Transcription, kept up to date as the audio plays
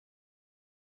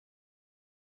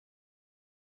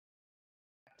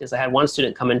is I had one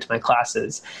student come into my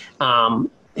classes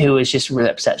who was just really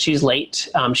upset. She's late.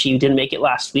 She didn't make it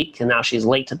last week, and now she's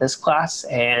late to this class.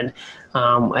 And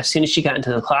as soon as she got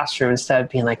into the classroom, instead of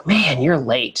being like, man, you're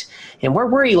late, and where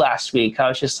were you last week? I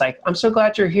was just like, I'm so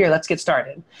glad you're here. Let's get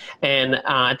started. And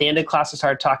at the end of class, I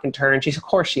started talking to her, and of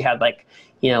course, she had like,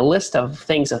 a list of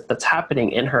things that's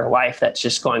happening in her life that's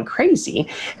just going crazy.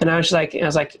 And I was like,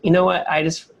 you know what? I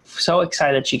just so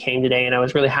excited she came today, and I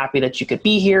was really happy that you could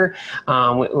be here.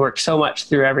 We worked so much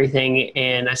through everything,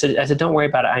 and I said, don't worry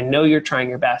about it. I know you're trying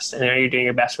your best, and I know you're doing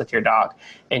your best with your dog.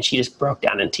 And she just broke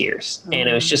down in tears. And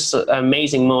it was just an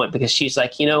amazing moment, because she's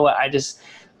like, you know what? I just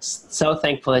so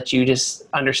thankful that you just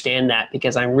understand that,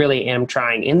 because I really am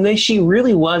trying. And she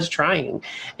really was trying.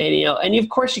 And, and of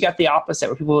course you got the opposite,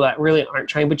 where people that really aren't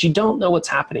trying, but you don't know what's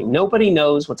happening. Nobody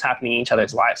knows what's happening in each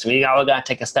other's lives. So we all got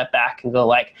to take a step back and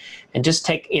go and just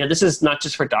take, this is not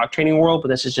just for dog training world, but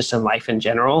this is just in life in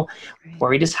general,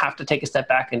 where we just have to take a step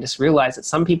back and just realize that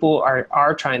some people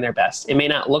are trying their best. It may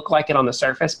not look like it on the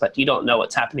surface, but you don't know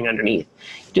what's happening underneath.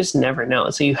 You just never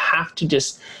know. So you have to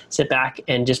just sit back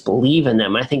and just believe in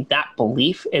them. I think that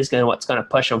belief is what's going to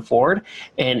push them forward.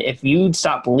 And if you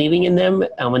stop believing in them,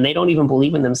 and when they don't even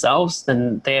believe in themselves,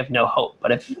 then they have no hope.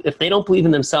 But if they don't believe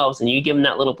in themselves, and you give them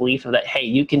that little belief of that, hey,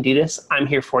 you can do this. I'm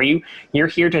here for you. You're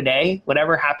here today.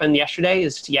 Whatever happened yesterday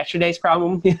is yesterday's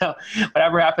problem.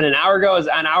 Whatever happened an hour ago is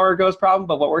an hour ago's problem.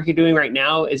 But what we're doing right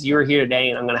now is you're here today,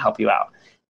 and I'm going to help you out.